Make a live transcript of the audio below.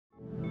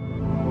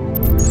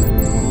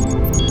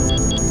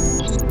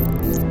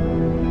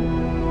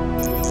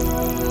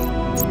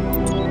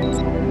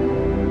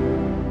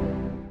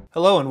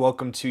Hello and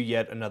welcome to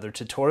yet another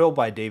tutorial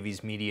by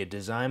Davies Media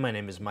Design. My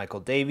name is Michael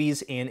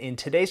Davies, and in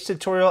today's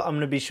tutorial I'm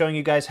going to be showing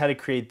you guys how to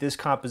create this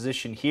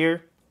composition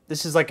here.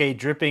 This is like a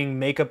dripping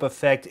makeup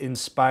effect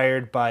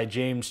inspired by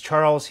James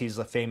Charles. He's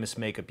a famous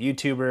makeup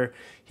YouTuber.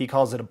 He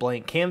calls it a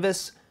blank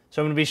canvas.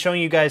 So I'm going to be showing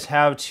you guys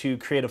how to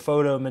create a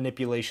photo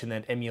manipulation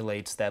that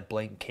emulates that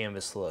blank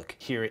canvas look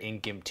here in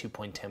GIMP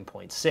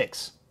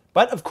 2.10.6.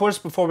 But of course,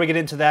 before we get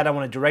into that, I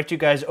want to direct you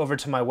guys over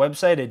to my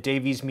website at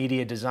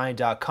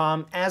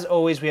daviesmediadesign.com. As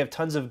always, we have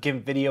tons of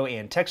GIMP video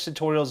and text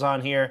tutorials on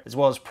here, as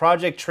well as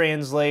Project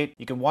Translate.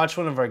 You can watch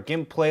one of our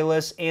GIMP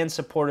playlists and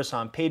support us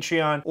on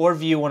Patreon, or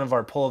view one of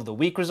our Pull of the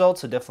Week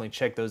results, so definitely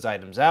check those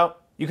items out.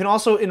 You can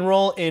also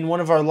enroll in one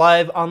of our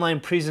live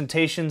online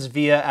presentations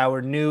via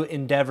our new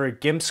Endeavor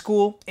GIMP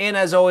School. And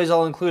as always,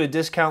 I'll include a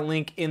discount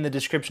link in the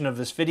description of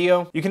this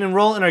video. You can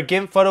enroll in our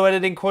GIMP photo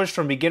editing course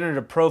from beginner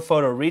to pro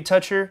photo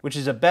retoucher, which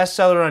is a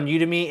bestseller on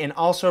Udemy and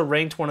also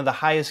ranked one of the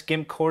highest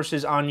GIMP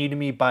courses on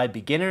Udemy by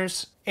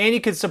beginners. And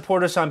you can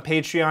support us on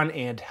Patreon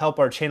and help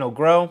our channel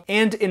grow.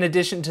 And in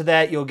addition to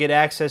that, you'll get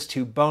access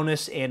to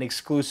bonus and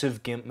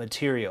exclusive GIMP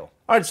material.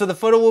 Alright, so the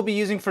photo we'll be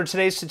using for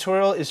today's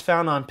tutorial is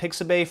found on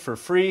Pixabay for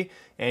free,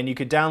 and you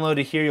could download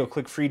it here. You'll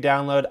click free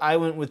download. I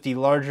went with the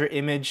larger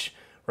image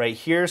right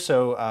here,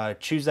 so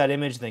choose that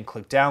image, then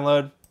click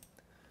download.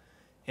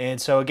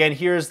 And so again,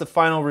 here is the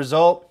final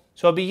result.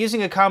 So I'll be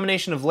using a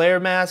combination of layer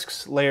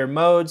masks, layer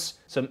modes,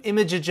 some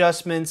image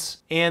adjustments,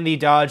 and the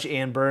dodge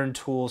and burn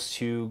tools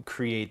to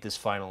create this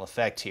final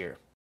effect here.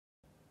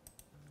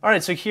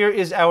 Alright, so here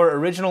is our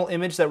original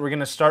image that we're going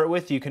to start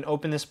with. You can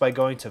open this by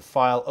going to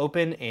File,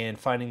 Open, and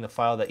finding the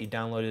file that you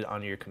downloaded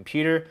on your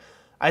computer.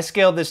 I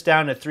scaled this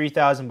down to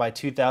 3000 by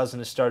 2000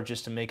 to start,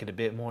 just to make it a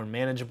bit more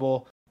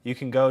manageable. You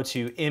can go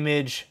to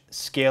Image,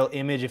 Scale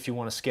Image if you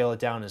want to scale it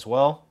down as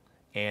well.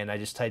 And I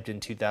just typed in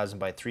 2000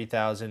 by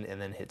 3000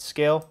 and then hit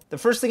Scale. The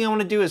first thing I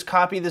want to do is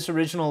copy this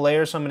original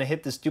layer, so I'm going to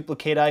hit this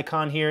duplicate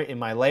icon here in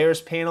my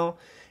Layers panel,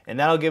 and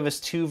that'll give us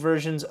two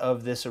versions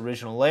of this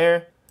original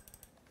layer.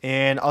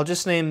 And I'll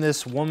just name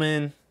this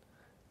woman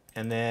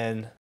and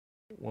then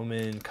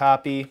woman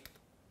copy.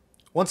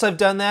 Once I've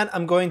done that,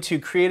 I'm going to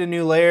create a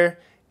new layer,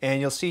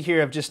 and you'll see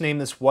here I've just named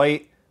this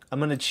white. I'm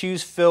going to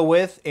choose fill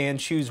with and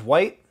choose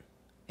white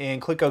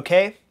and click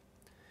OK.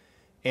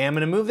 And I'm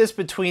going to move this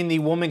between the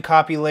woman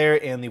copy layer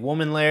and the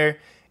woman layer,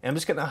 and I'm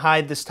just going to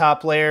hide this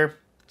top layer.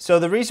 So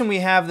the reason we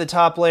have the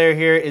top layer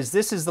here is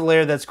this is the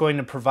layer that's going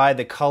to provide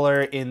the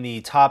color in the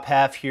top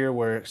half here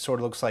where it sort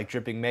of looks like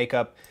dripping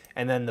makeup.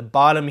 And then the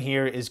bottom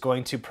here is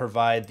going to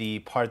provide the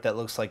part that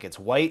looks like it's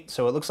white.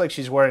 So it looks like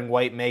she's wearing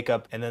white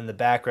makeup, and then the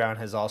background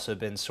has also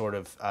been sort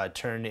of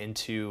turned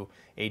into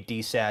a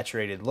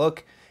desaturated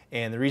look.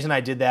 And the reason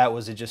I did that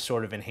was it just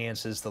sort of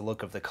enhances the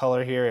look of the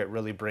color here. It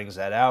really brings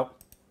that out.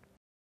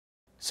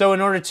 So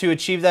in order to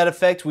achieve that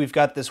effect, we've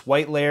got this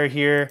white layer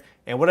here.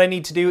 And what I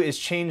need to do is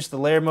change the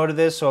layer mode of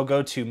this. So I'll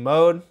go to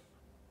Mode,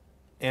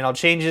 and I'll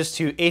change this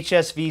to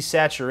HSV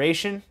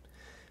Saturation.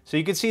 So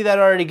you can see that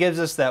already gives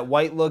us that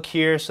white look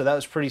here, so that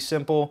was pretty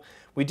simple.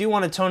 We do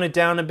want to tone it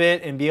down a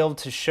bit and be able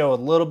to show a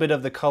little bit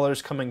of the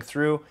colors coming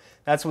through.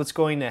 That's what's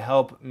going to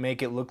help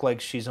make it look like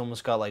she's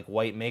almost got like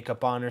white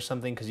makeup on or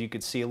something, because you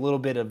could see a little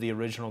bit of the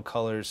original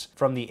colors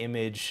from the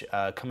image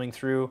coming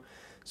through.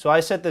 So I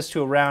set this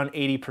to around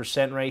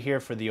 80% right here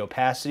for the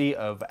opacity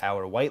of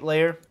our white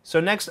layer. So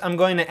next I'm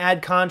going to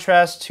add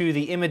contrast to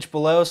the image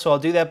below, so I'll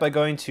do that by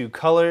going to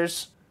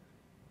Colors,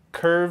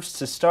 Curves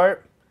to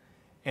start.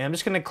 And I'm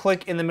just going to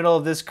click in the middle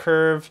of this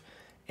curve,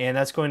 and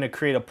that's going to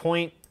create a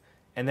point.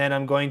 And then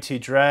I'm going to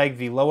drag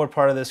the lower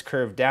part of this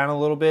curve down a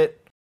little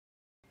bit.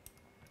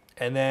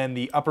 And then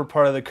the upper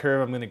part of the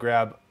curve I'm going to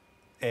grab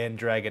and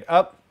drag it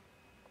up.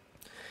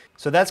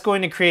 So that's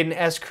going to create an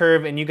S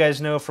curve, and you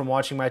guys know from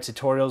watching my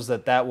tutorials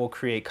that that will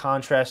create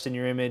contrast in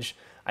your image.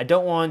 I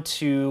don't want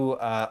to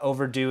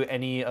overdo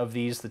any of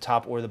these, the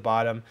top or the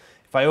bottom.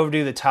 If I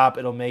overdo the top,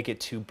 it'll make it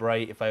too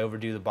bright. If I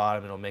overdo the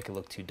bottom, it'll make it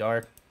look too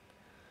dark.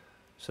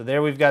 So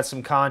there we've got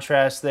some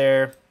contrast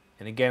there.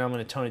 And again, I'm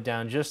going to tone it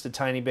down just a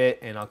tiny bit,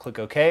 and I'll click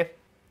OK.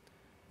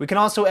 We can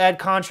also add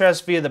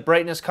contrast via the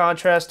brightness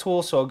contrast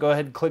tool, so I'll go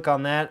ahead and click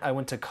on that. I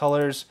went to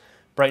Colors,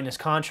 Brightness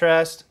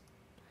Contrast.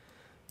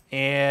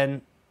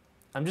 And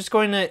I'm just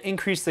going to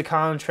increase the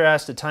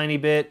contrast a tiny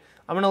bit.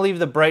 I'm going to leave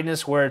the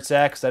brightness where it's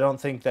at because I don't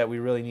think that we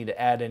really need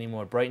to add any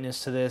more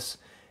brightness to this.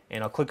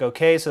 And I'll click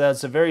OK, so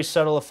that's a very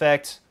subtle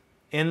effect.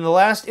 And the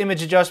last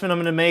image adjustment I'm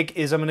going to make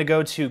is I'm going to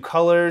go to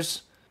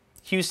Colors,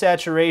 Hue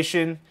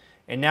Saturation,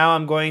 and now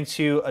I'm going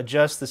to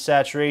adjust the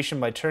saturation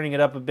by turning it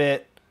up a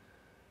bit.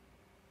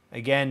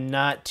 Again,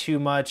 not too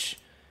much.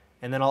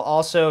 And then I'll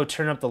also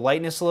turn up the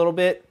lightness a little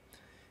bit.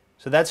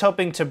 So that's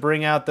helping to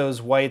bring out those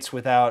whites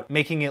without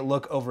making it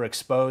look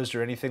overexposed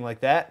or anything like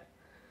that.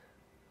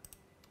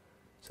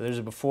 So there's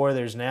a before,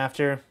 there's an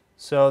after.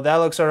 So that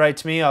looks all right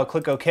to me. I'll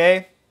click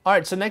OK.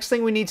 Alright, so next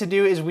thing we need to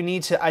do is we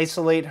need to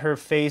isolate her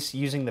face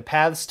using the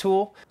Paths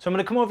tool. So I'm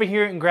going to come over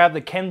here and grab the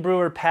Ken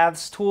Brewer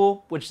Paths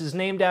tool, which is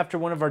named after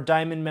one of our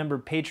Diamond member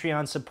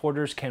Patreon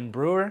supporters, Ken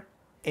Brewer.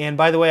 And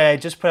by the way, I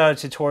just put out a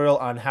tutorial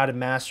on how to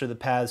master the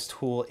paths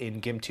tool in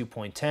GIMP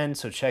 2.10,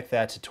 so check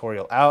that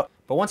tutorial out.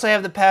 But once I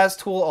have the paths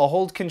tool, I'll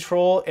hold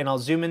control and I'll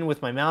zoom in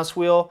with my mouse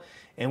wheel.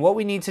 And what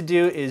we need to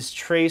do is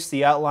trace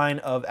the outline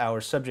of our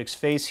subject's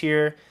face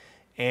here.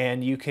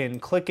 And you can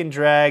click and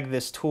drag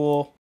this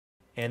tool,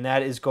 and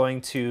that is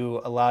going to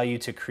allow you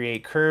to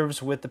create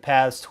curves with the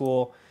paths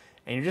tool.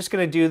 And you're just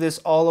going to do this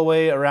all the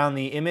way around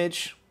the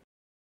image.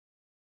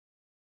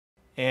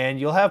 And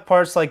you'll have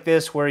parts like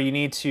this where you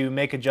need to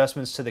make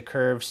adjustments to the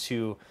curves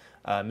to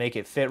make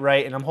it fit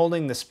right. And I'm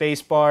holding the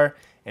space bar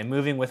and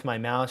moving with my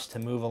mouse to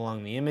move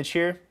along the image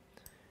here.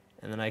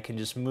 And then I can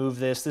just move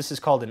this. This is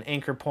called an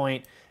anchor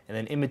point. And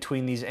then in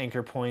between these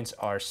anchor points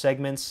are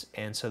segments.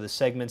 And so the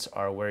segments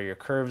are where your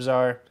curves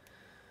are.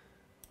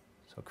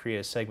 So create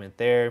a segment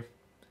there.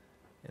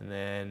 And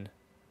then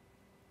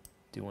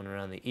do one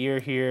around the ear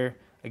here.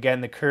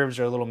 Again, the curves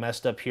are a little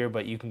messed up here,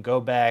 but you can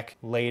go back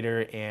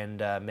later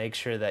and make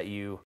sure that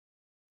you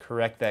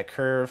correct that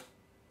curve.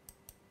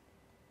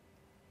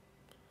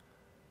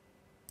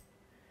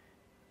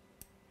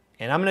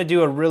 And I'm going to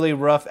do a really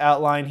rough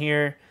outline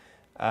here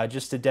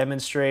just to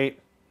demonstrate,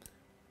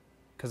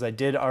 because I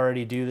did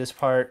already do this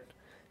part.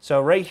 So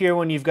right here,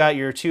 when you've got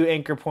your two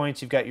anchor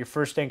points, you've got your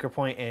first anchor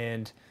point,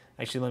 and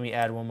actually let me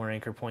add one more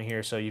anchor point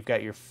here. So you've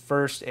got your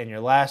first and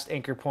your last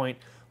anchor point.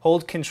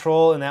 Hold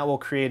control and that will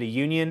create a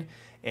union,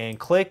 and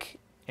click,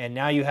 and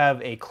now you have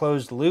a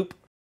closed loop.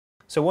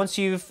 So once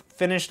you've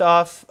finished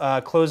off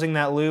closing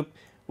that loop,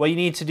 what you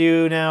need to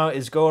do now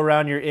is go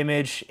around your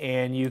image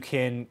and you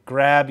can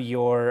grab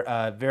your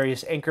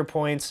various anchor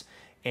points,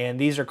 and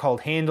these are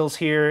called handles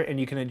here, and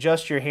you can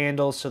adjust your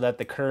handles so that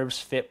the curves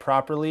fit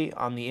properly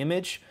on the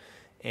image.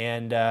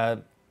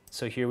 And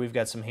so here we've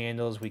got some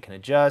handles we can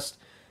adjust.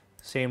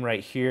 Same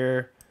right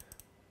here.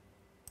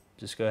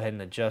 Just go ahead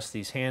and adjust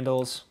these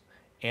handles.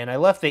 And I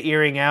left the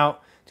earring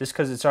out just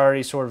because it's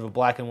already sort of a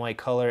black and white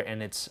color,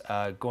 and it's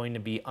going to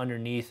be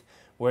underneath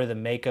where the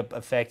makeup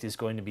effect is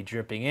going to be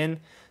dripping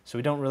in. So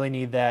we don't really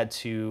need that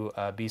to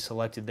be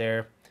selected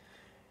there.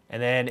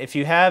 And then if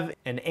you have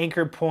an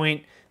anchor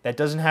point that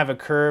doesn't have a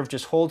curve,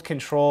 just hold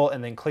control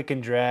and then click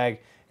and drag,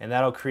 and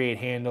that'll create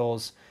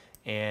handles.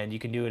 And you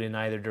can do it in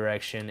either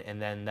direction, and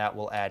then that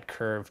will add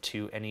curve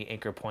to any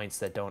anchor points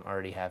that don't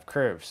already have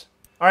curves.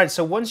 Alright,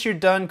 so once you're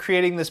done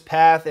creating this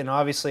path, and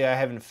obviously I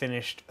haven't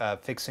finished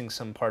fixing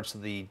some parts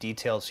of the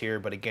details here,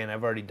 but again,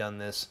 I've already done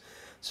this,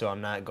 so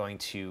I'm not going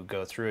to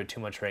go through it too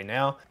much right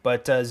now.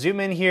 But zoom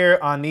in here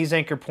on these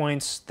anchor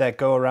points that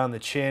go around the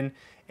chin,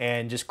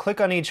 and just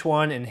click on each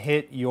one and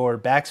hit your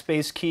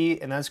backspace key,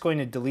 and that's going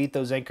to delete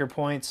those anchor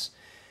points.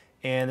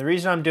 And the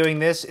reason I'm doing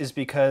this is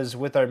because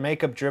with our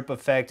makeup drip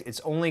effect, it's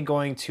only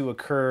going to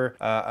occur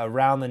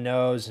around the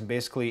nose and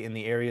basically in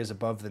the areas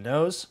above the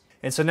nose.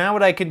 And so now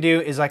what I can do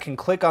is I can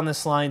click on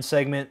this line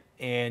segment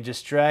and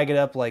just drag it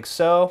up like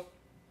so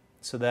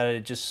that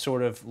it just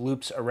sort of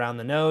loops around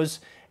the nose.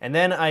 And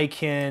then I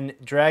can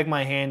drag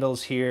my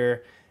handles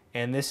here,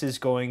 and this is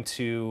going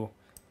to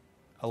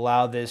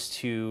allow this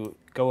to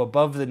go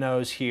above the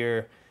nose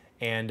here,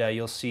 and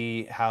you'll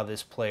see how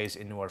this plays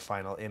into our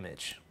final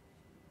image.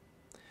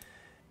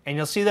 And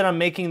you'll see that I'm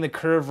making the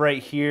curve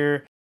right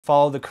here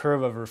follow the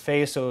curve of her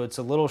face, so it's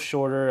a little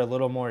shorter, a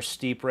little more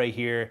steep right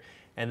here.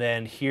 And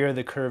then here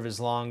the curve is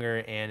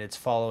longer and it's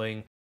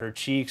following her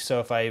cheeks.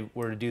 So if I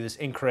were to do this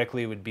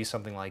incorrectly, it would be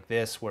something like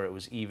this, where it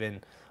was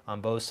even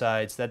on both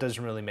sides. That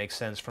doesn't really make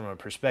sense from a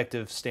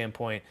perspective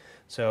standpoint.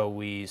 So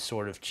we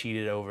sort of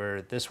cheated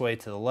over this way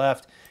to the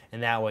left,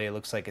 and that way it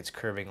looks like it's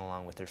curving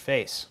along with her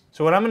face.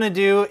 So what I'm going to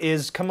do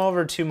is come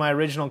over to my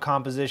original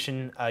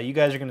composition. You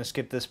guys are going to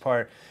skip this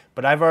part,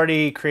 but I've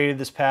already created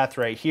this path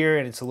right here,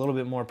 and it's a little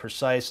bit more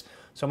precise.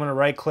 So I'm going to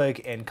right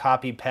click and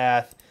copy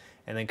path,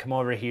 and then come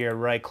over here,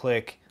 right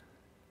click,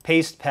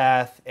 paste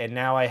path, and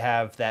now I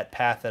have that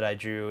path that I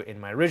drew in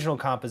my original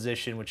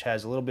composition, which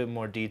has a little bit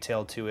more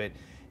detail to it.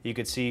 You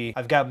can see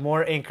I've got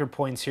more anchor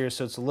points here,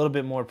 so it's a little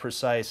bit more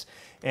precise.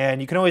 And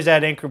you can always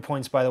add anchor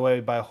points, by the way,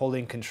 by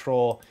holding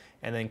control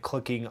and then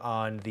clicking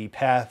on the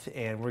path,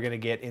 and we're going to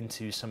get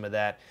into some of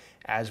that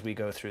as we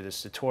go through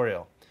this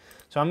tutorial.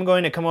 So I'm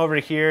going to come over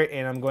here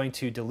and I'm going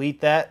to delete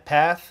that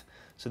path.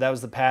 So that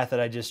was the path that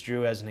I just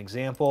drew as an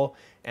example.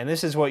 And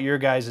this is what your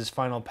guys'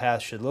 final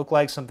path should look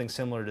like, something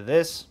similar to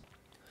this.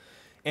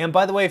 And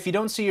by the way, if you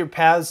don't see your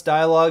paths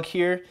dialog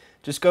here,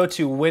 just go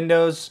to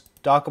Windows,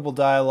 Dockable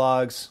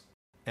Dialogues,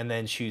 and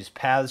then choose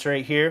Paths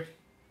right here.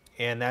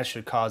 And that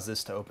should cause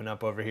this to open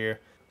up over here.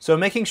 So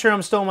making sure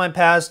I'm still in my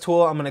Paths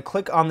tool, I'm going to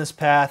click on this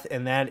path,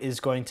 and that is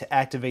going to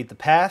activate the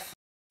path.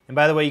 And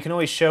by the way, you can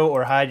always show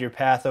or hide your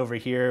path over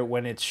here.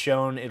 When it's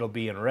shown, it'll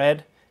be in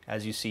red,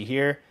 as you see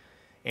here.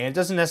 And it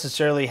doesn't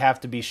necessarily have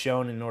to be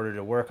shown in order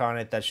to work on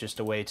it. That's just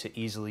a way to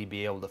easily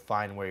be able to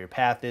find where your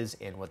path is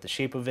and what the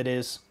shape of it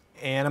is.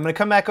 And I'm going to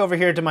come back over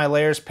here to my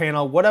layers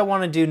panel. What I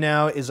want to do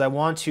now is I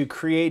want to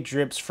create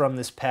drips from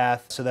this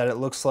path so that it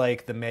looks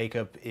like the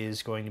makeup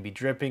is going to be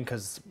dripping,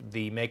 because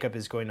the makeup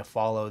is going to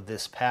follow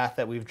this path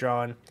that we've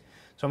drawn.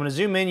 So I'm going to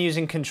zoom in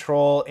using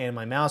Control and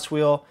my mouse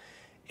wheel.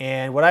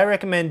 And what I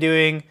recommend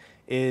doing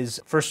is,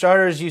 for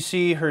starters, you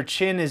see her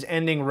chin is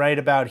ending right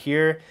about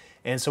here,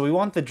 and so we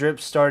want the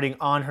drips starting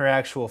on her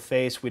actual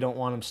face. We don't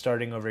want them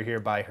starting over here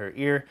by her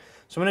ear.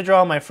 So I'm going to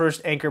draw my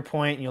first anchor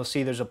point, and you'll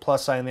see there's a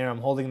plus sign there. I'm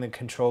holding the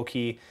control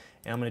key,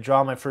 and I'm going to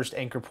draw my first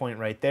anchor point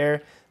right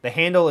there. The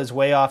handle is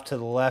way off to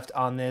the left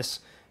on this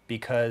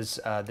because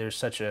there's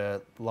such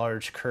a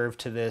large curve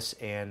to this,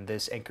 and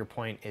this anchor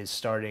point is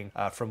starting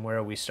from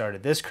where we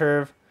started this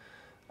curve.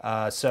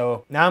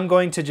 So now I'm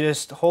going to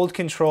just hold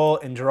control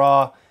and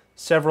draw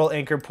several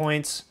anchor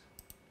points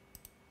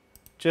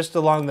just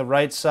along the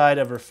right side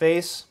of her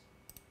face.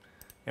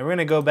 And we're going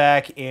to go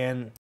back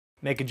and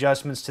make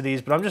adjustments to these,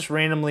 but I'm just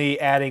randomly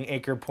adding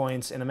anchor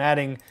points, and I'm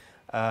adding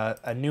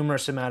a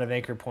numerous amount of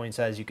anchor points,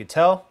 as you could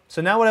tell.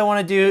 So now what I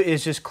want to do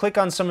is just click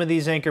on some of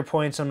these anchor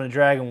points. I'm going to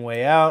drag them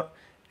way out,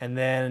 and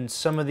then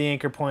some of the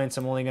anchor points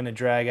I'm only going to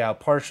drag out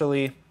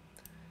partially.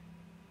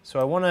 So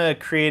I want to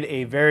create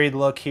a varied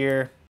look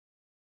here,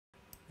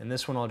 and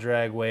this one I'll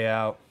drag way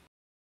out.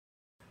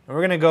 And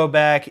we're going to go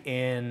back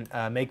and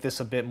make this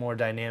a bit more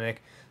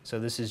dynamic. So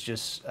this is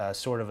just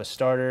sort of a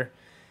starter,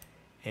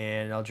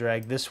 and I'll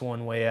drag this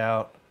one way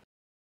out.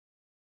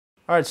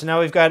 All right, so now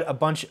we've got a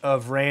bunch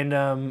of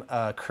random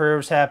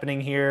curves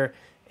happening here,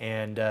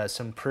 and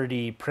some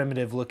pretty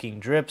primitive looking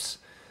drips.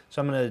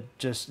 So I'm going to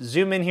just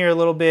zoom in here a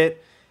little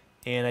bit,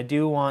 and I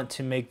do want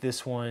to make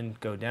this one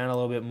go down a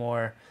little bit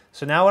more.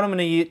 So now what I'm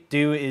going to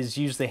do is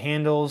use the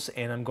handles,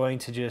 and I'm going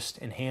to just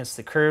enhance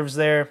the curves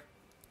there.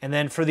 And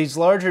then for these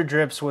larger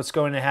drips, what's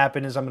going to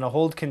happen is I'm going to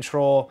hold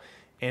control,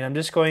 and I'm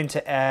just going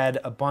to add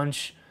a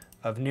bunch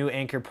of new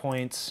anchor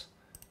points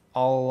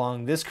all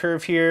along this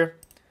curve here.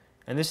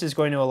 And this is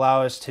going to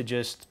allow us to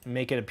just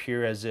make it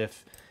appear as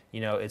if, you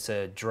know, it's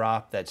a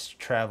drop that's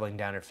traveling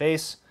down her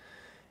face.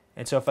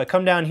 And so if I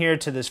come down here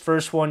to this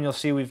first one, you'll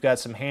see we've got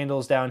some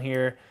handles down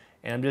here,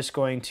 and I'm just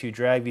going to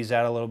drag these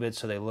out a little bit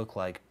so they look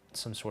like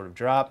some sort of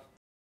drop.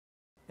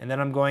 And then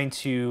I'm going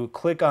to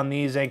click on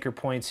these anchor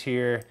points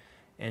here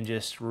and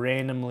just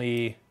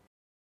randomly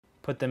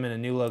put them in a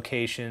new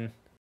location.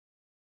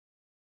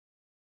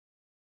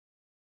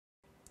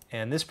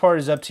 And this part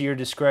is up to your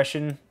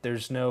discretion.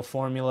 There's no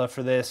formula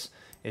for this.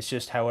 It's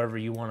just however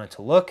you want it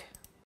to look.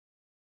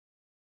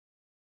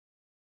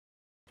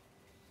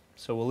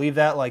 So we'll leave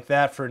that like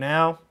that for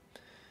now.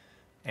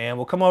 And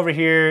we'll come over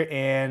here,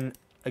 and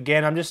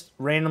again, I'm just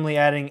randomly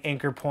adding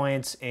anchor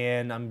points,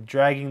 and I'm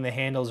dragging the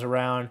handles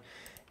around.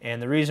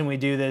 And the reason we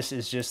do this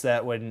is just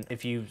that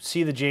if you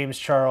see the James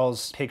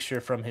Charles picture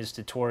from his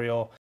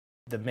tutorial,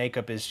 the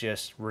makeup is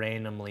just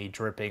randomly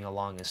dripping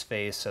along his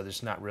face, so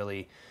there's not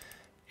really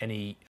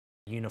any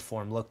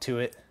uniform look to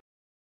it.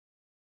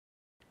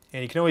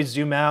 And you can always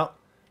zoom out,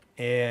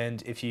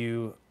 and if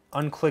you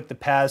unclick the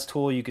paths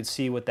tool, you can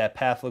see what that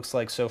path looks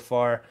like so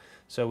far.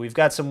 So we've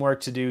got some work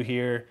to do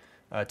here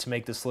to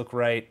make this look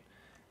right,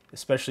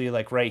 especially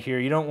like right here.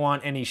 You don't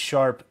want any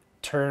sharp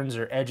turns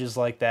or edges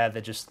like that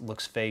just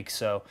looks fake.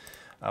 So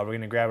we're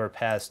going to grab our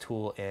paths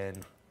tool, and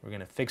we're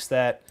going to fix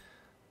that.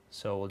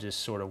 So we'll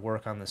just sort of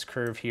work on this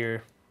curve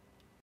here.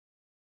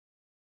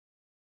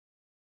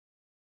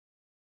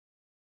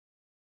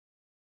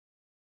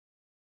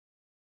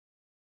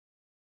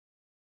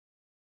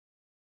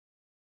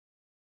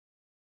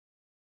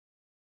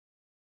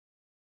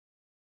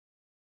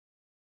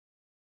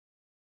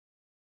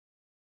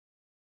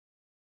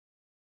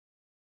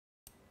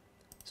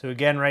 So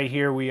again, right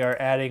here we are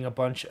adding a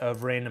bunch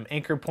of random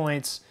anchor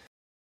points.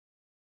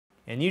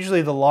 And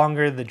usually the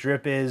longer the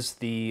drip is,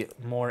 the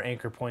more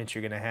anchor points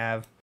you're going to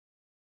have.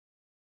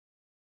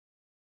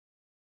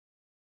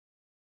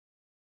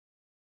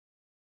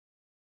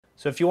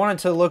 So if you want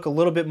it to look a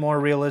little bit more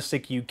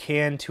realistic, you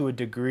can, to a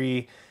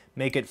degree,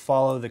 make it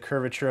follow the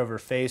curvature of her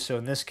face. So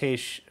in this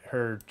case,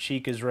 her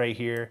cheek is right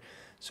here.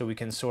 So we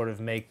can sort of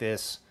make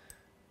this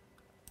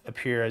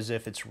appear as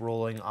if it's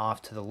rolling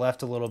off to the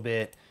left a little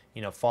bit,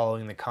 you know,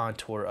 following the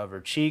contour of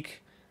her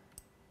cheek.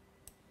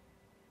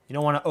 You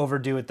don't want to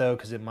overdo it though,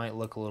 because it might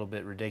look a little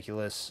bit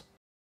ridiculous.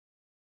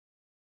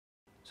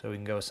 So we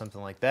can go with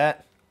something like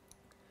that.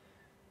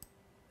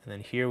 And then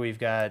here we've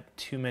got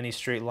too many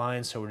straight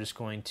lines, so we're just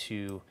going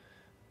to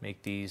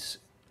make these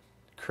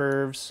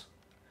curves.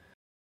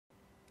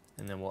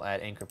 And then we'll add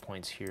anchor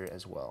points here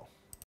as well.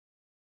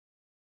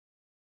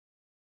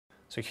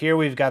 So here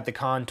we've got the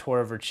contour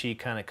of her cheek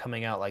kind of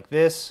coming out like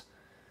this.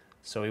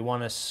 So we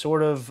want to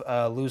sort of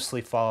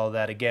loosely follow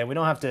that. Again, we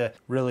don't have to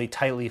really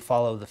tightly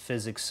follow the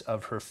physics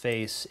of her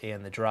face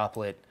and the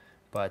droplet,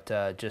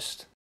 but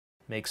just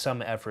make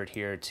some effort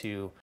here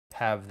to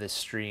have this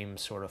stream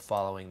sort of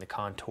following the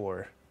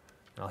contour.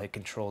 And I'll hit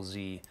Control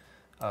Z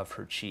of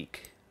her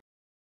cheek.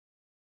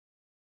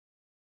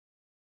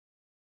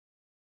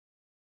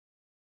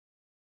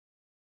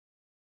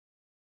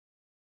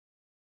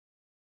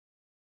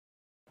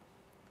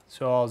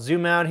 So I'll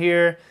zoom out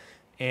here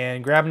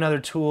and grab another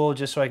tool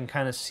just so I can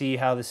kind of see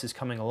how this is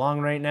coming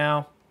along right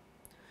now.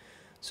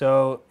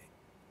 So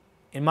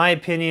in my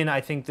opinion,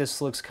 I think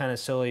this looks kind of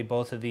silly.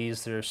 Both of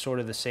these, they're sort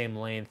of the same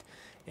length,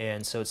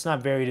 and so it's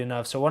not varied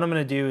enough. So what I'm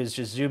going to do is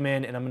just zoom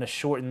in, and I'm going to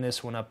shorten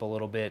this one up a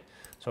little bit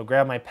So I'll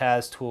grab my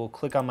paths tool,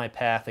 click on my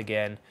path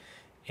again,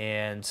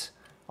 and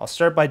I'll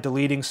start by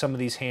deleting some of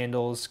these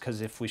handles,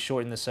 because if we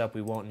shorten this up,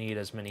 we won't need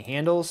as many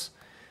handles.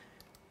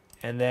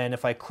 And then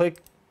if I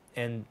click,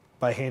 and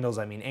by handles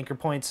I mean anchor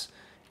points,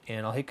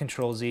 and I'll hit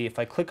Control Z. If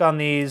I click on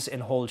these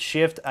and hold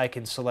Shift, I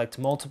can select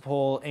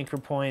multiple anchor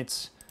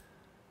points,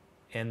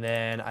 and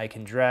then I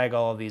can drag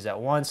all of these at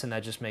once, and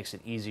that just makes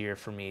it easier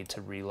for me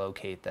to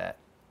relocate that.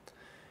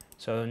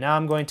 So now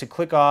I'm going to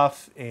click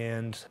off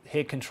and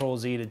hit Control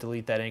Z to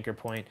delete that anchor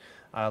point.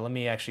 Let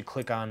me actually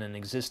click on an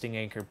existing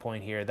anchor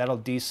point here. That'll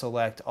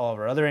deselect all of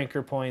our other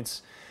anchor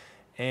points,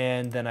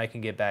 and then I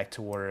can get back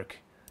to work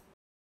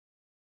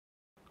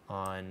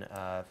on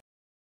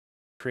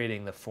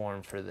creating the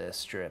form for this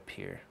strip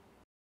here.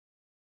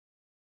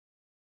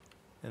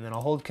 And then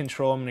I'll hold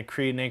Control. I'm going to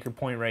create an anchor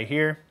point right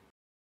here.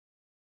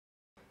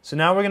 So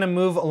now we're going to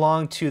move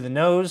along to the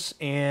nose,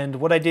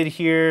 and what I did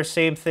here,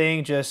 same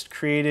thing, just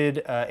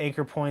created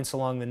anchor points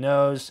along the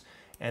nose,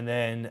 and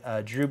then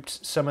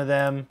drooped some of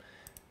them,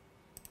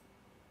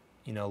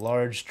 you know,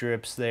 large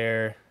drips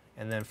there,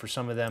 and then for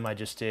some of them I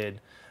just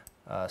did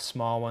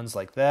small ones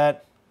like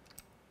that.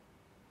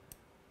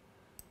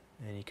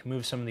 And you can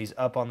move some of these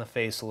up on the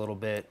face a little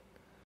bit.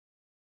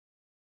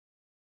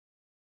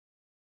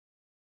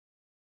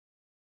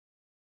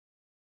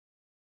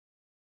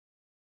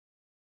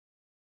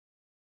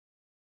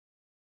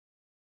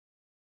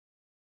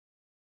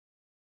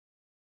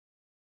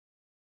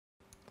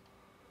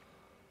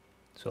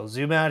 So I'll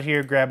zoom out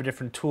here, grab a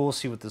different tool,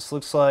 see what this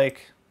looks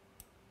like.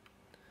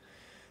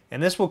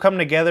 And this will come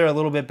together a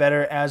little bit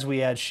better as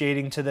we add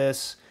shading to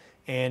this.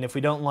 And if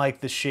we don't like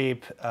the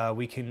shape,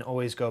 we can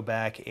always go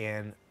back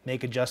and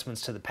make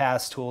adjustments to the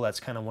paths tool. That's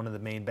kind of one of the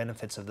main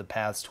benefits of the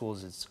paths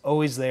tools. It's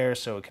always there,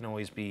 so it can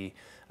always be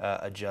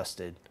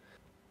adjusted.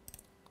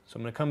 So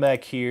I'm going to come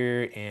back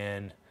here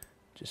and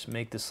just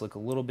make this look a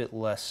little bit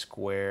less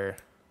square.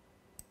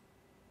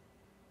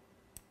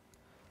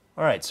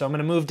 Alright, so I'm going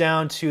to move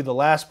down to the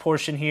last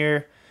portion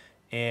here,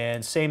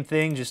 and same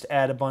thing, just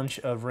add a bunch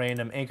of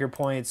random anchor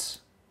points.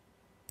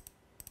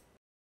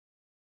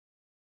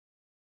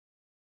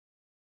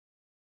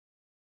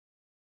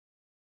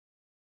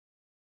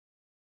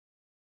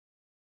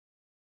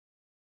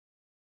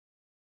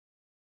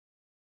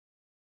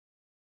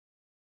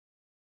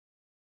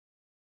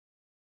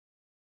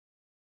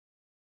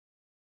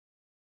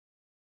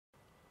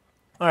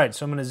 Alright,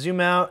 so I'm going to zoom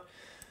out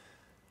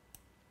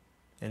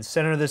and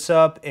center this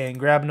up and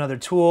grab another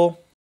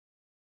tool.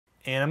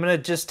 And I'm going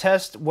to just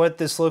test what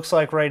this looks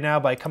like right now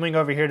by coming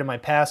over here to my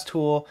path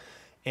tool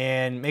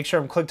and make sure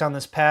I'm clicked on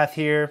this path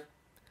here.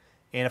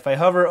 And if I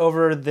hover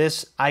over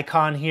this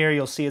icon here,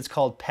 you'll see it's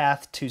called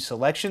Path to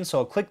Selection. So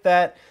I'll click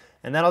that,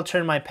 and that'll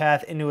turn my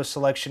path into a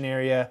selection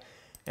area.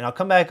 And I'll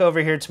come back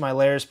over here to my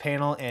layers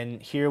panel,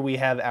 and here we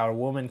have our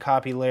woman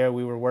copy layer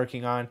we were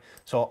working on.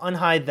 So I'll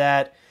unhide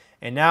that.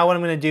 And now what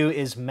I'm going to do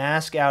is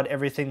mask out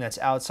everything that's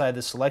outside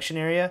the selection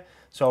area.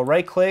 So I'll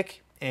right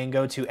click and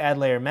go to Add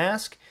Layer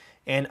Mask,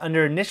 and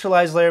under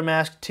Initialize Layer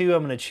Mask 2,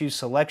 I'm going to choose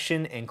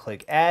Selection and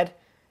click Add,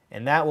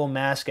 and that will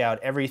mask out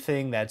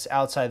everything that's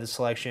outside the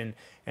selection.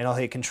 And I'll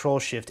hit Control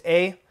Shift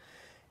A,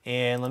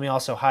 and let me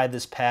also hide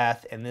this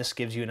path, and this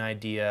gives you an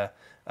idea,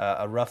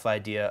 a rough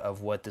idea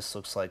of what this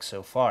looks like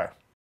so far.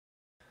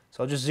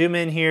 So I'll just zoom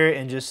in here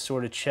and just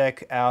sort of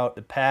check out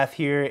the path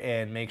here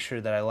and make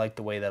sure that I like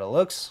the way that it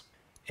looks.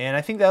 And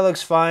I think that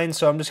looks fine,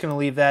 so I'm just going to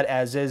leave that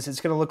as is.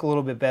 It's going to look a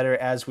little bit better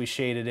as we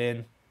shade it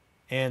in.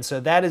 And so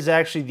that is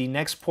actually the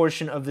next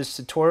portion of this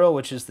tutorial,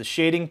 which is the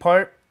shading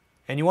part.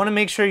 And you want to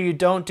make sure you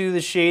don't do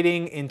the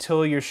shading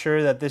until you're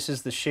sure that this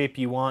is the shape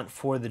you want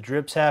for the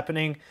drips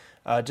happening,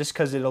 just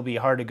because it'll be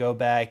hard to go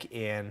back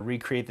and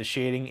recreate the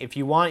shading. If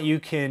you want, you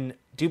can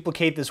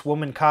duplicate this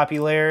woman copy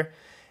layer,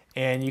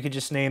 and you could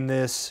just name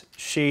this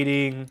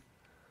shading,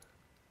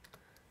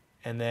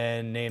 and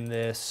then name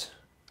this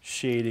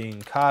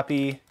shading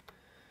copy,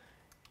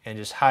 and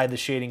just hide the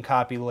shading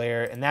copy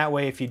layer. And that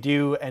way, if you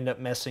do end up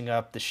messing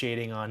up the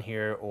shading on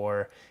here,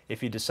 or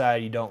if you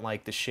decide you don't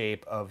like the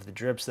shape of the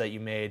drips that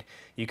you made,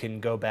 you can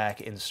go back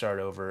and start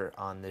over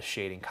on this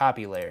shading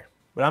copy layer.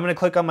 But I'm going to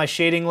click on my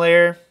shading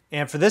layer,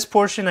 and for this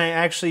portion I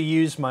actually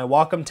used my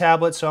Wacom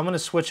tablet, so I'm going to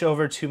switch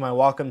over to my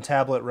Wacom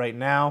tablet right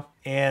now.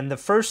 And the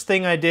first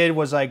thing I did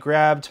was I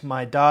grabbed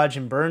my Dodge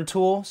and Burn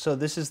tool. So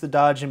this is the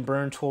Dodge and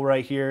Burn tool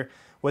right here.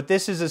 What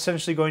this is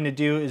essentially going to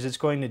do is it's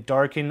going to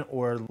darken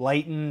or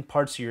lighten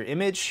parts of your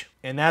image,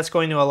 and that's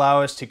going to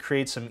allow us to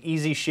create some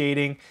easy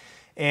shading.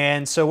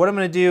 And so what I'm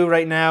going to do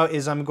right now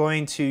is I'm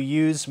going to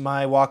use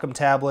my Wacom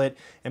tablet.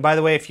 And by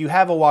the way, if you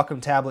have a Wacom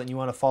tablet and you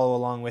want to follow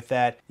along with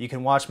that, you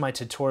can watch my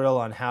tutorial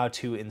on how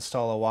to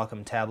install a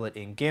Wacom tablet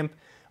in GIMP.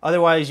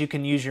 Otherwise, you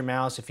can use your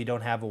mouse. If you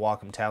don't have a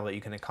Wacom tablet,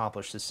 you can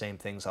accomplish the same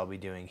things I'll be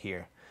doing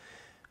here.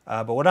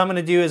 But what I'm going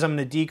to do is I'm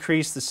going to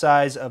decrease the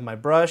size of my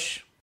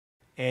brush.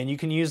 And you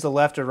can use the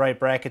left or right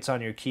brackets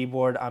on your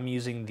keyboard. I'm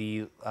using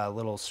the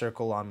little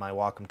circle on my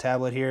Wacom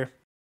tablet here.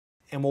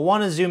 And we'll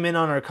want to zoom in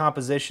on our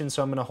composition,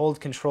 so I'm going to hold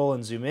Control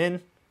and zoom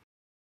in.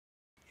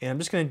 And I'm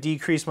just going to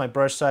decrease my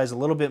brush size a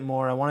little bit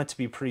more. I want it to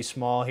be pretty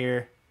small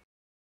here.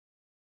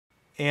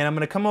 And I'm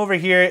going to come over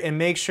here and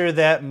make sure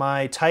that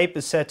my type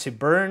is set to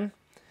burn.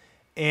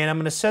 And I'm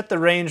going to set the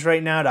range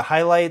right now to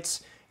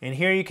highlights. And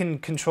here you can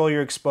control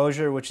your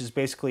exposure, which is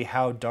basically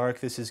how dark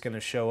this is going to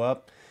show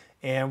up.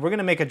 And we're going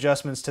to make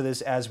adjustments to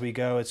this as we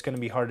go. It's going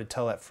to be hard to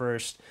tell at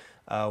first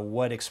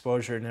what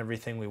exposure and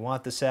everything we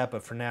want this at.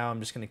 But for now, I'm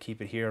just going to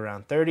keep it here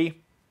around 30.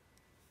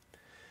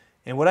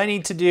 And what I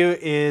need to do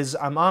is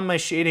I'm on my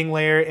shading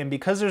layer, and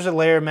because there's a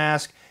layer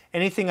mask,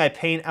 anything I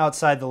paint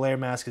outside the layer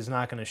mask is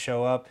not going to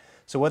show up.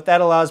 So what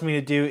that allows me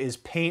to do is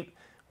paint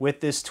with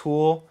this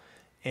tool,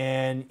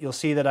 and you'll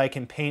see that I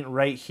can paint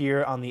right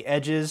here on the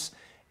edges,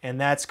 and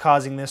that's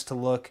causing this to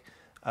look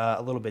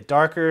a little bit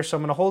darker. So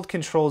I'm going to hold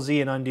Control-Z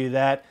and undo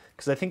that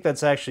because I think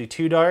that's actually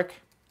too dark.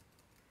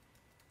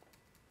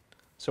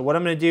 So what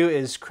I'm going to do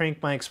is crank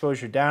my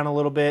exposure down a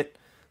little bit.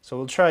 So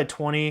we'll try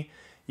 20.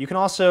 You can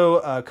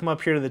also come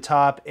up here to the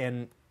top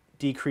and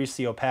decrease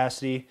the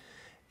opacity,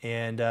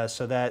 and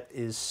so that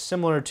is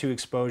similar to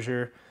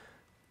exposure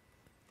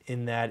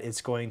in that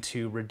it's going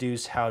to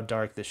reduce how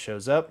dark this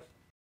shows up.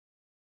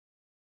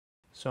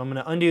 So I'm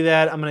going to undo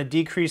that. I'm going to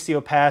decrease the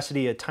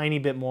opacity a tiny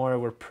bit more.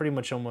 We're pretty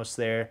much almost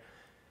there.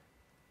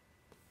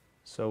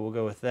 So we'll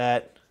go with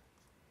that.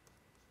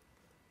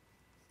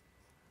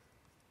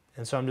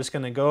 And so I'm just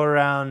going to go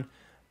around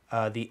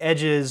the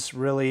edges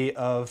really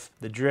of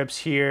the drips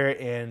here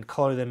and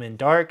color them in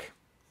dark.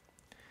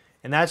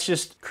 And that's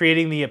just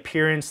creating the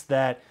appearance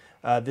that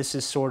this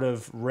is sort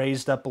of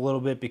raised up a little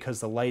bit because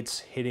the light's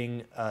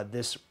hitting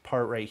this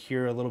part right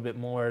here a little bit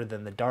more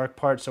than the dark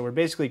part. So we're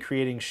basically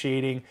creating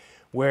shading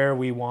where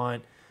we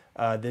want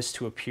this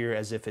to appear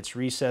as if it's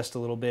recessed a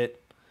little bit.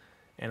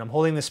 And I'm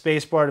holding the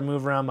space bar to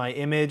move around my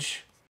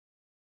image.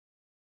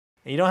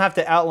 And you don't have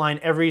to outline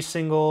every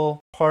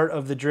single part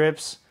of the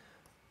drips,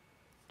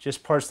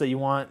 just parts that you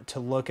want to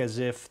look as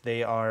if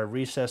they are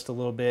recessed a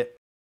little bit.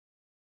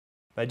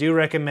 But I do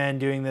recommend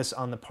doing this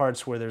on the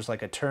parts where there's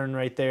like a turn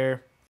right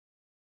there.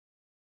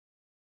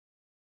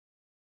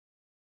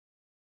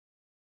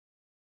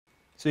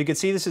 So you can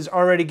see this is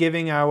already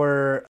giving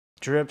our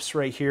drips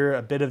right here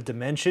a bit of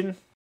dimension.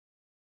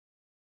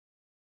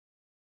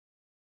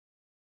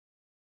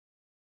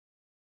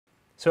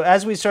 So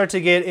as we start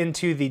to get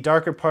into the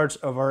darker parts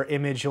of our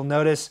image, you'll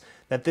notice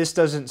that this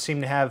doesn't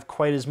seem to have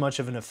quite as much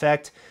of an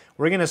effect.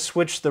 We're going to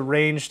switch the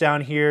range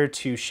down here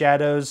to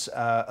shadows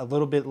a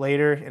little bit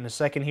later in a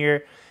second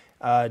here,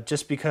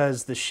 just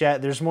because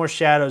there's more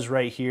shadows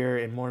right here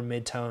and more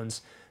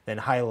midtones than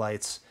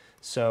highlights.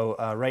 So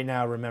right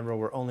now, remember,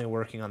 we're only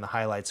working on the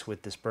highlights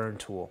with this burn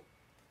tool.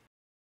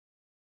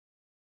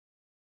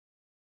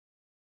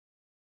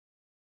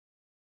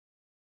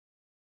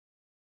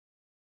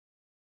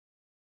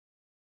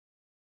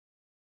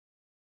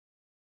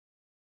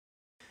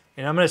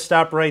 And I'm going to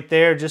stop right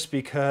there just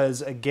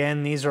because,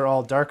 again, these are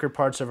all darker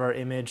parts of our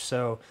image,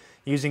 so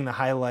using the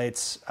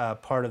highlights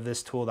part of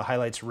this tool, the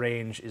highlights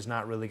range, is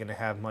not really going to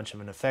have much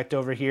of an effect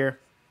over here.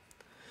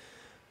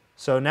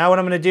 So now what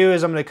I'm going to do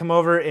is I'm going to come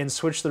over and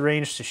switch the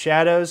range to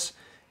shadows,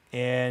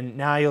 and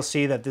now you'll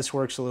see that this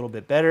works a little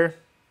bit better.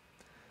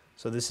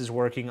 So this is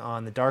working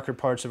on the darker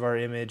parts of our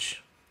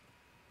image.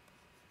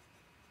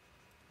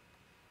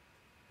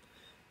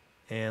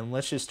 And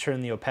let's just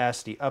turn the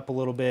opacity up a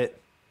little bit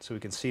so we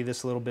can see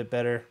this a little bit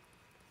better.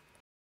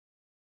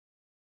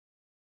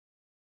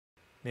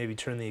 Maybe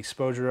turn the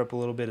exposure up a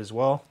little bit as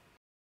well.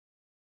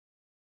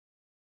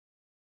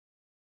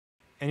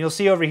 And you'll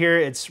see over here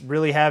it's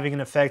really having an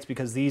effect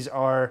because these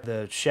are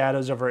the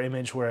shadows of our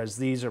image, whereas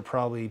these are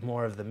probably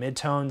more of the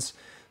midtones.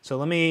 So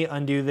let me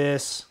undo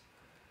this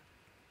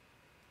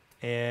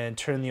and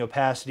turn the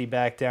opacity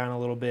back down a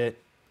little bit.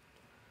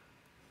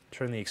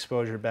 Turn the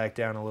exposure back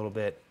down a little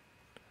bit.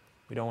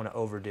 We don't want to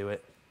overdo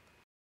it.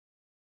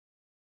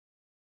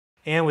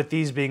 And with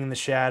these being in the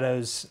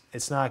shadows,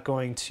 it's not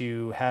going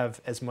to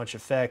have as much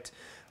effect.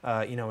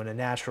 In a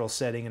natural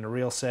setting, in a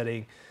real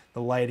setting,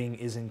 the lighting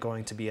isn't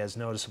going to be as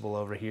noticeable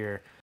over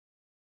here.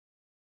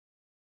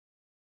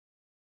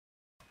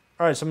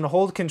 All right, so I'm going to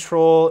hold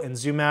Control and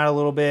zoom out a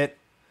little bit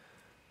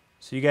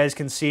so you guys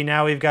can see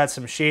now we've got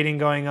some shading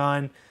going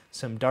on,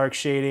 some dark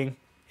shading.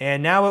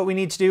 And now what we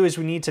need to do is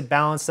we need to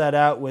balance that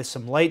out with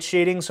some light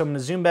shading. So I'm going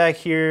to zoom back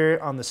here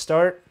on the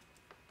start.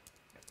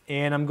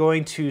 And I'm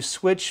going to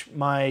switch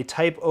my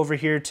type over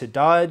here to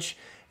dodge,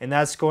 and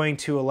that's going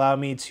to allow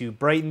me to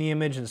brighten the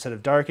image instead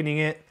of darkening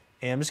it.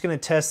 And I'm just going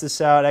to test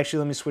this out. Actually,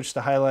 let me switch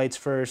the highlights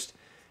first,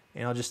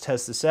 and I'll just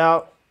test this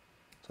out.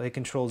 So I hit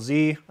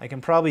Control-Z. I can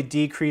probably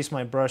decrease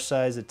my brush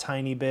size a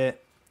tiny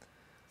bit.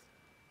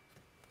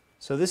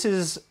 So this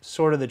is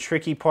sort of the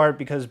tricky part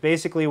because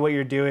basically what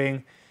you're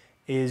doing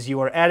is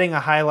you are adding a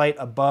highlight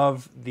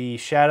above the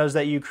shadows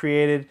that you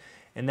created,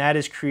 and that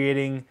is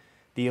creating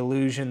the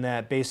illusion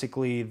that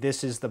basically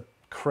this is the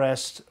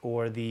crest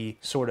or the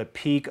sort of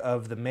peak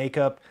of the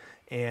makeup,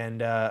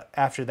 and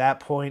after that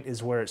point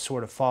is where it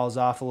sort of falls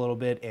off a little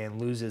bit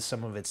and loses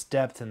some of its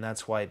depth, and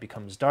that's why it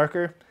becomes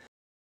darker.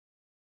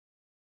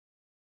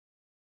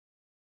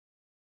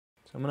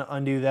 So I'm going to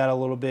undo that a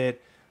little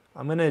bit.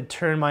 I'm going to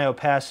turn my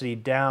opacity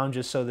down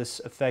just so this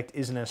effect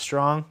isn't as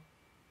strong.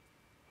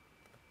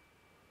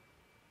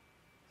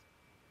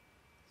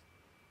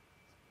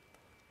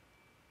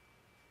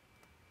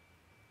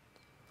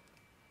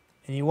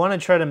 And you want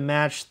to try to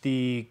match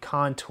the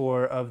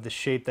contour of the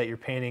shape that you're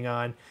painting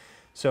on.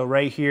 So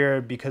right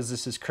here, because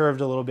this is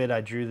curved a little bit,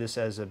 I drew this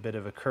as a bit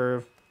of a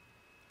curve.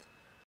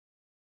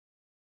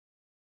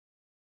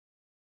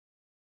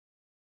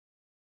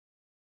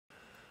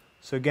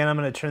 So again, I'm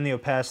going to turn the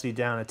opacity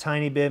down a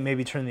tiny bit,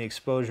 maybe turn the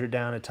exposure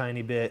down a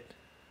tiny bit.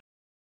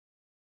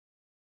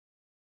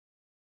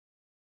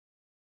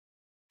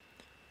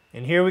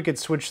 And here we could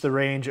switch the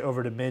range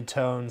over to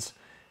midtones,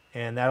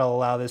 and that'll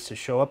allow this to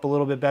show up a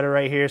little bit better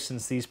right here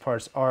since these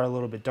parts are a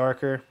little bit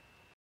darker.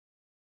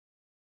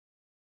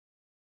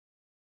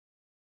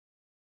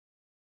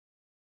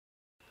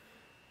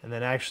 And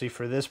then actually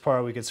for this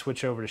part we could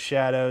switch over to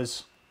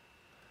shadows.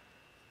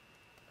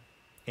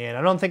 And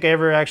I don't think I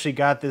ever actually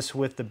got this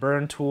with the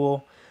burn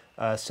tool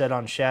set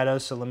on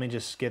shadows, so let me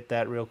just get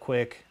that real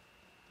quick.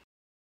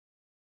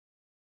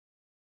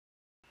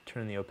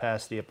 Turn the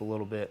opacity up a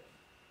little bit.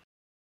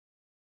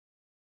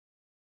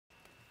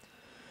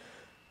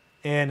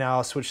 And now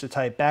I'll switch the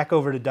type back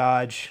over to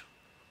Dodge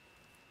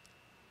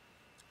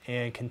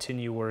and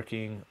continue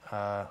working,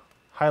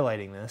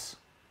 highlighting this.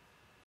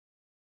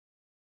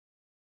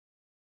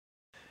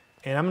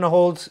 And I'm going to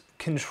hold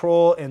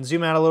Control and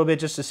zoom out a little bit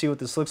just to see what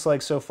this looks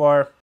like so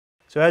far.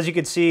 So as you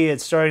can see,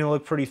 it's starting to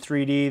look pretty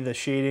 3D. The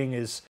shading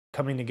is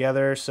coming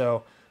together.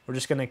 So we're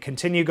just going to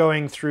continue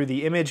going through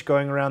the image,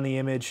 going around the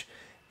image.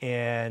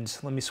 And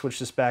let me switch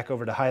this back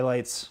over to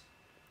highlights.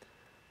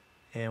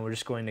 And we're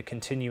just going to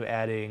continue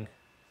adding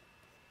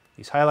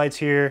these highlights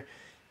here.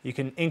 You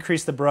can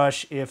increase the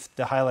brush if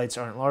the highlights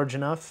aren't large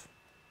enough.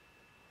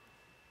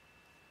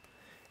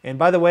 And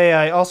by the way,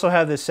 I also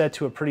have this set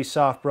to a pretty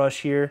soft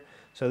brush here.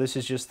 So this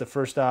is just the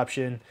first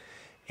option.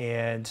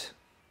 And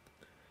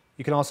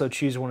you can also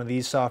choose one of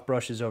these soft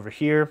brushes over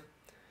here.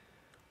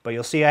 But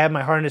you'll see I have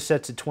my hardness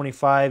set to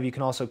 25. You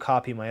can also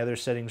copy my other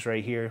settings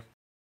right here.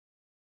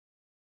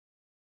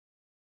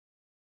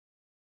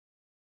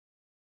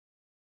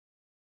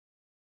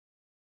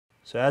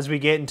 So as we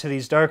get into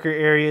these darker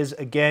areas,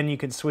 again, you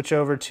can switch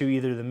over to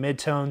either the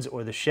midtones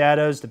or the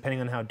shadows, depending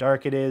on how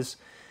dark it is,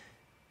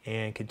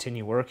 and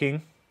continue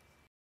working.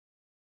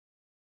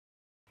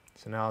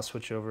 So now I'll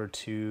switch over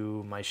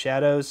to my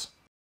shadows.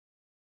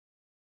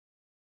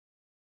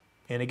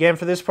 And again,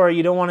 for this part,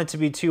 you don't want it to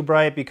be too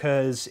bright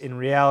because in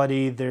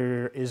reality,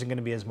 there isn't going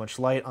to be as much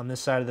light on this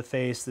side of the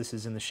face. This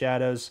is in the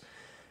shadows.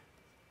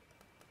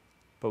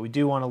 But we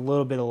do want a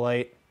little bit of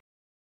light.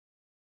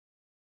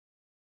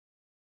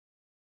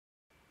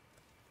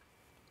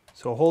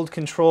 So hold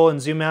Control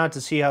and zoom out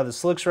to see how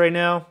this looks right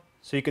now.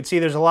 So you can see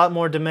there's a lot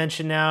more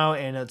dimension now,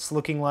 and it's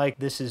looking like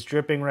this is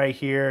dripping right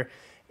here,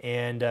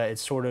 and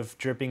it's sort of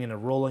dripping in a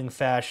rolling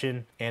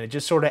fashion, and it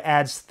just sort of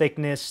adds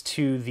thickness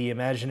to the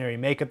imaginary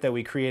makeup that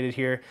we created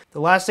here.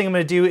 The last thing I'm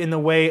going to do in the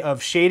way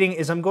of shading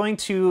is I'm going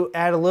to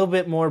add a little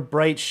bit more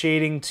bright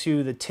shading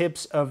to the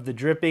tips of the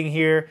dripping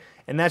here.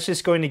 And that's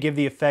just going to give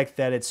the effect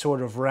that it's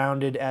sort of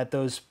rounded at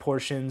those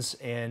portions.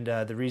 And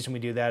the reason we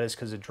do that is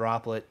because a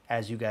droplet,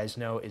 as you guys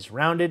know, is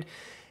rounded.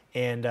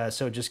 And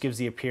so it just gives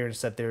the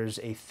appearance that there's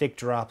a thick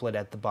droplet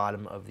at the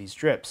bottom of these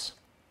drips.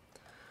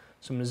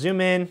 So I'm going to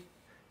zoom in.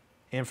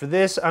 And for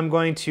this, I'm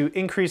going to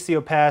increase the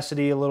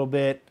opacity a little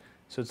bit.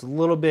 So it's a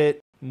little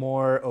bit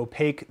more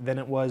opaque than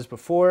it was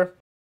before.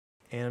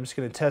 And I'm just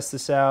going to test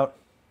this out.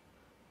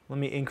 Let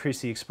me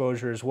increase the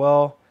exposure as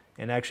well.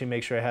 And actually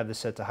make sure I have this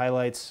set to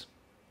highlights.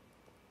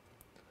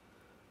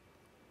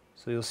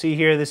 So you'll see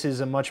here, this is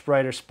a much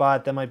brighter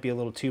spot. That might be a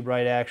little too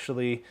bright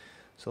actually.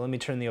 So let me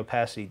turn the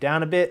opacity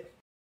down a bit.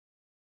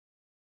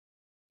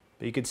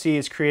 But you can see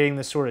it's creating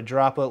this sort of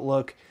droplet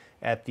look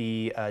at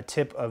the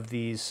tip of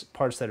these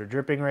parts that are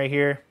dripping right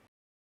here.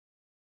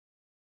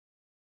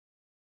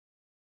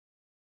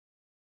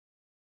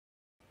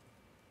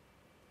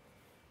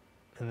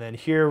 And then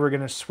here we're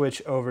going to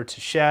switch over to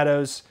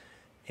shadows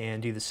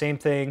and do the same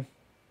thing.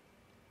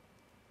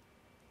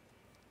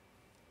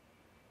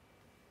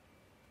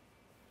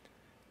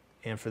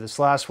 And for this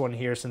last one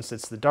here, since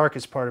it's the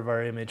darkest part of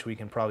our image, we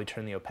can probably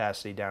turn the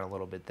opacity down a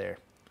little bit there.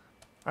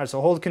 All right,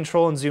 so hold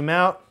Control and zoom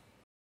out.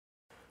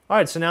 All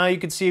right, so now you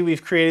can see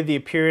we've created the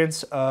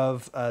appearance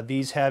of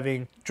these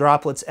having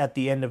droplets at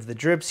the end of the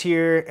drips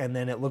here, and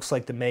then it looks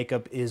like the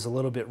makeup is a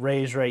little bit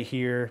raised right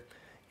here.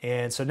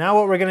 And so now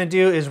what we're going to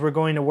do is we're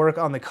going to work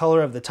on the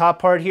color of the top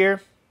part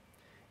here.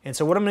 And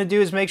so what I'm going to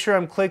do is make sure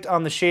I'm clicked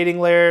on the shading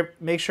layer,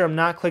 make sure I'm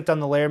not clicked on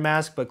the layer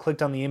mask, but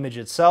clicked on the image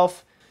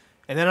itself.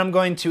 And then I'm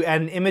going to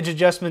add an image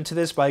adjustment to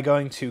this by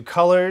going to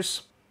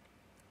Colors,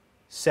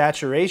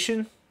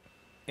 Saturation,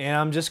 and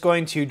I'm just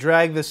going to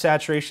drag the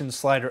saturation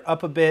slider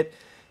up a bit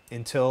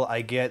until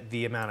I get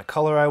the amount of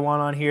color I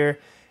want on here.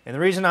 And the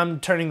reason I'm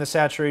turning the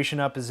saturation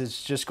up is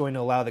it's just going to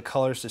allow the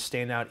colors to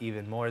stand out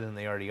even more than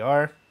they already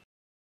are.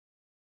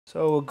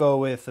 So we'll go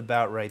with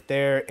about right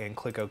there and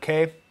click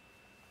OK.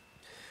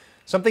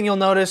 Something you'll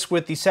notice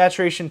with the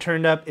saturation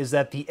turned up is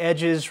that the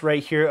edges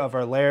right here of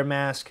our layer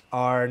mask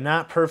are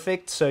not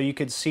perfect. So you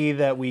could see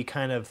that we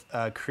kind of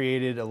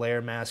created a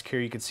layer mask here.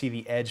 You could see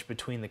the edge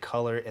between the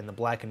color and the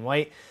black and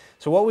white.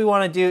 So what we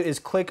want to do is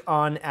click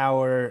on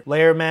our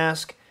layer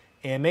mask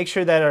and make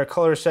sure that our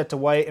color is set to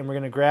white, and we're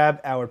going to grab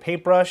our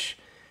paintbrush,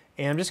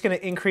 and I'm just going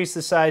to increase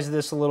the size of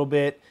this a little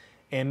bit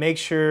and make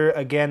sure,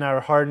 again,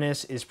 our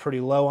hardness is pretty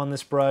low on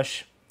this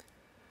brush.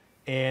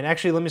 And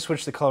actually, let me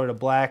switch the color to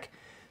black.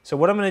 So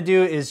what I'm going to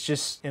do is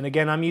just, and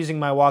again, I'm using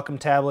my Wacom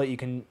tablet. You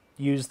can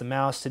use the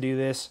mouse to do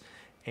this,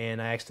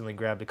 and I accidentally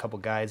grabbed a couple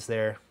guides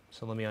there.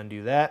 So let me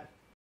undo that.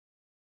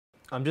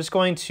 I'm just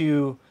going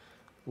to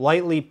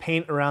lightly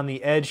paint around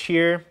the edge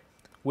here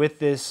with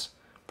this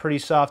pretty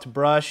soft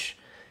brush,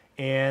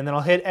 and then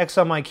I'll hit X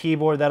on my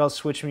keyboard. That'll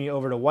switch me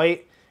over to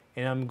white,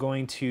 and I'm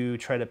going to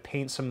try to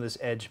paint some of this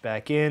edge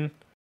back in.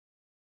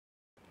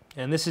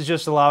 And this is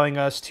just allowing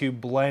us to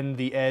blend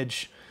the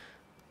edge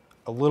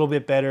a little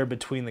bit better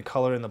between the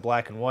color and the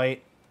black and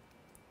white.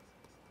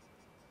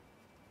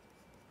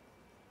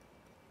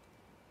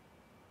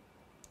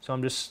 So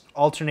I'm just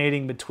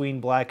alternating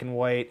between black and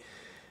white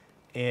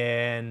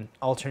and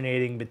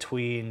alternating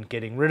between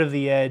getting rid of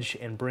the edge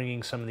and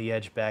bringing some of the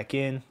edge back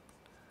in.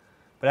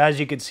 But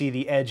as you can see,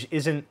 the edge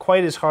isn't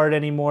quite as hard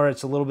anymore.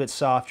 It's a little bit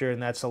softer, and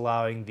that's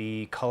allowing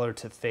the color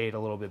to fade a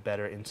little bit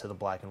better into the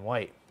black and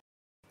white.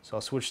 So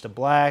I'll switch to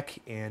black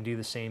and do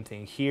the same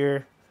thing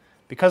here.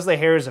 Because the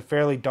hair is a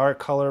fairly dark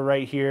color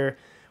right here,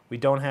 we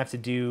don't have to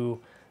do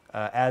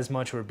as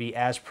much or be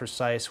as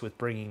precise with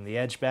bringing the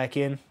edge back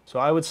in. So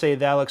I would say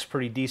that looks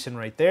pretty decent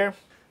right there.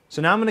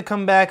 So now I'm going to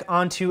come back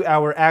onto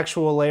our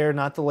actual layer,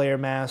 not the layer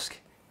mask,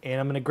 and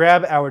I'm going to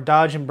grab our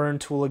dodge and burn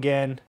tool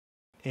again.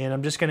 And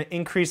I'm just going to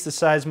increase the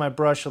size of my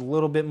brush a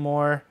little bit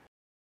more.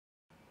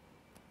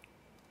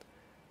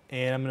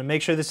 And I'm going to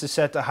make sure this is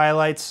set to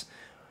highlights.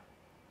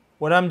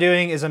 What I'm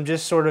doing is I'm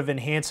just sort of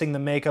enhancing the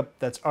makeup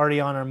that's already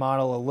on our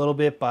model a little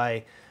bit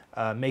by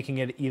making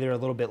it either a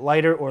little bit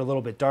lighter or a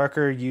little bit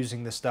darker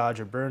using this dodge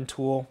or burn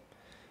tool.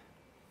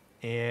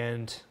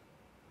 And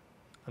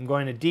I'm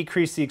going to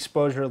decrease the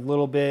exposure a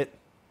little bit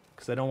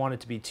because I don't want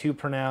it to be too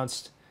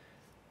pronounced.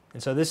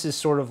 And so this is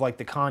sort of like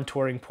the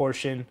contouring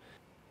portion.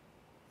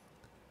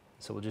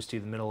 So we'll just do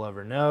the middle of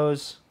her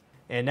nose.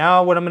 And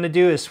now what I'm going to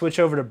do is switch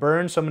over to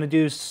burn. So I'm going to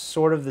do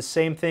sort of the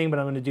same thing, but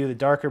I'm going to do the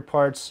darker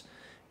parts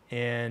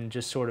and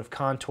just sort of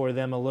contour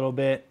them a little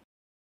bit.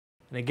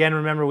 And again,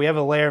 remember, we have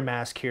a layer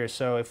mask here,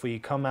 so if we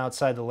come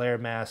outside the layer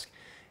mask,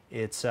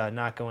 it's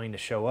not going to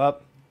show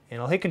up.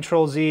 And I'll hit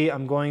Control Z.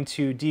 I'm going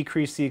to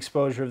decrease the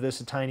exposure of this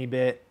a tiny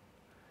bit,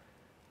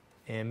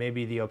 and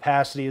maybe the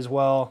opacity as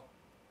well.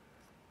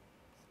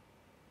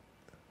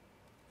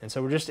 And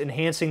so we're just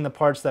enhancing the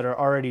parts that are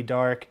already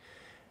dark.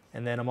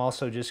 And then I'm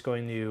also just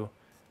going to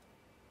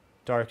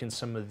darken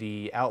some of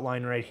the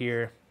outline right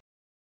here.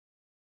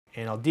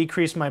 And I'll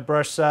decrease my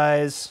brush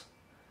size.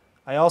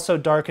 I also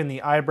darken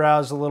the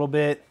eyebrows a little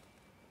bit.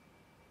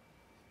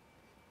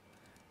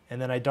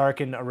 And then I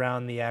darken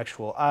around the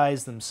actual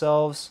eyes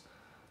themselves,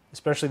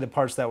 especially the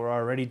parts that were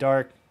already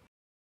dark.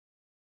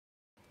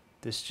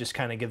 This just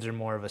kind of gives her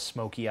more of a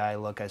smoky eye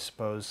look, I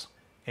suppose.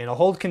 And I'll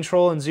hold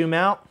Control and zoom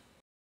out.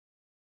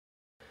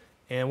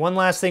 And one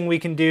last thing we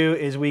can do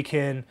is we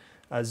can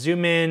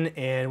zoom in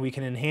and we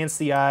can enhance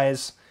the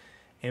eyes,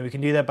 and we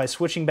can do that by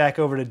switching back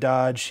over to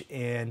dodge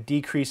and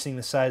decreasing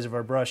the size of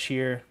our brush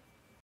here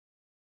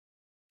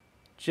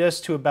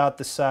just to about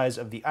the size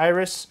of the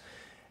iris,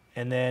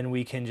 and then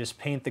we can just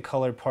paint the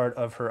color part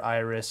of her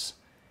iris,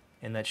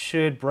 and that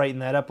should brighten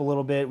that up a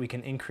little bit. We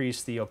can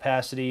increase the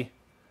opacity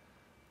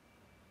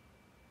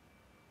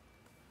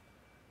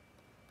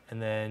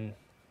and then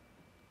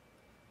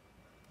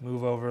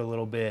move over a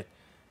little bit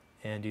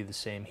and do the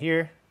same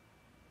here.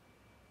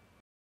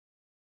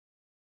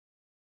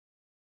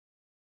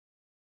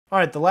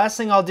 Alright, the last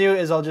thing I'll do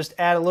is I'll just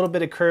add a little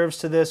bit of curves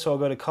to this. So I'll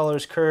go to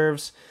Colors,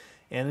 Curves,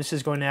 and this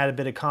is going to add a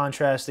bit of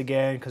contrast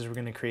again because we're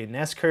going to create an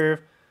S-curve,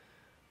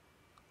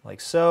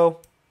 like so.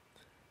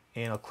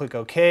 And I'll click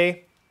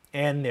OK,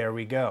 and there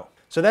we go.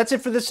 So that's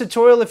it for this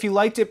tutorial. If you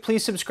liked it,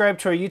 please subscribe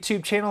to our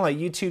YouTube channel at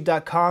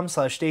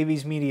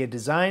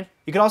youtube.com/daviesmediadesign.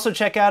 You can also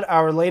check out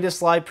our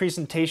latest live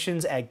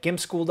presentations at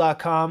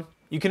gimpschool.com.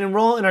 You can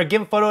enroll in our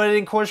GIMP photo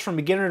editing course from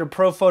beginner to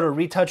pro photo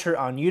retoucher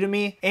on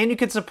Udemy, and you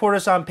can support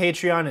us on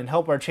Patreon and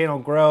help our channel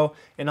grow,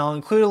 and I'll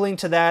include a link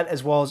to that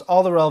as well as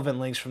all the relevant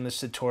links from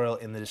this tutorial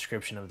in the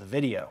description of the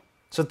video.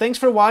 So thanks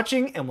for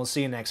watching, and we'll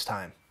see you next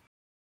time.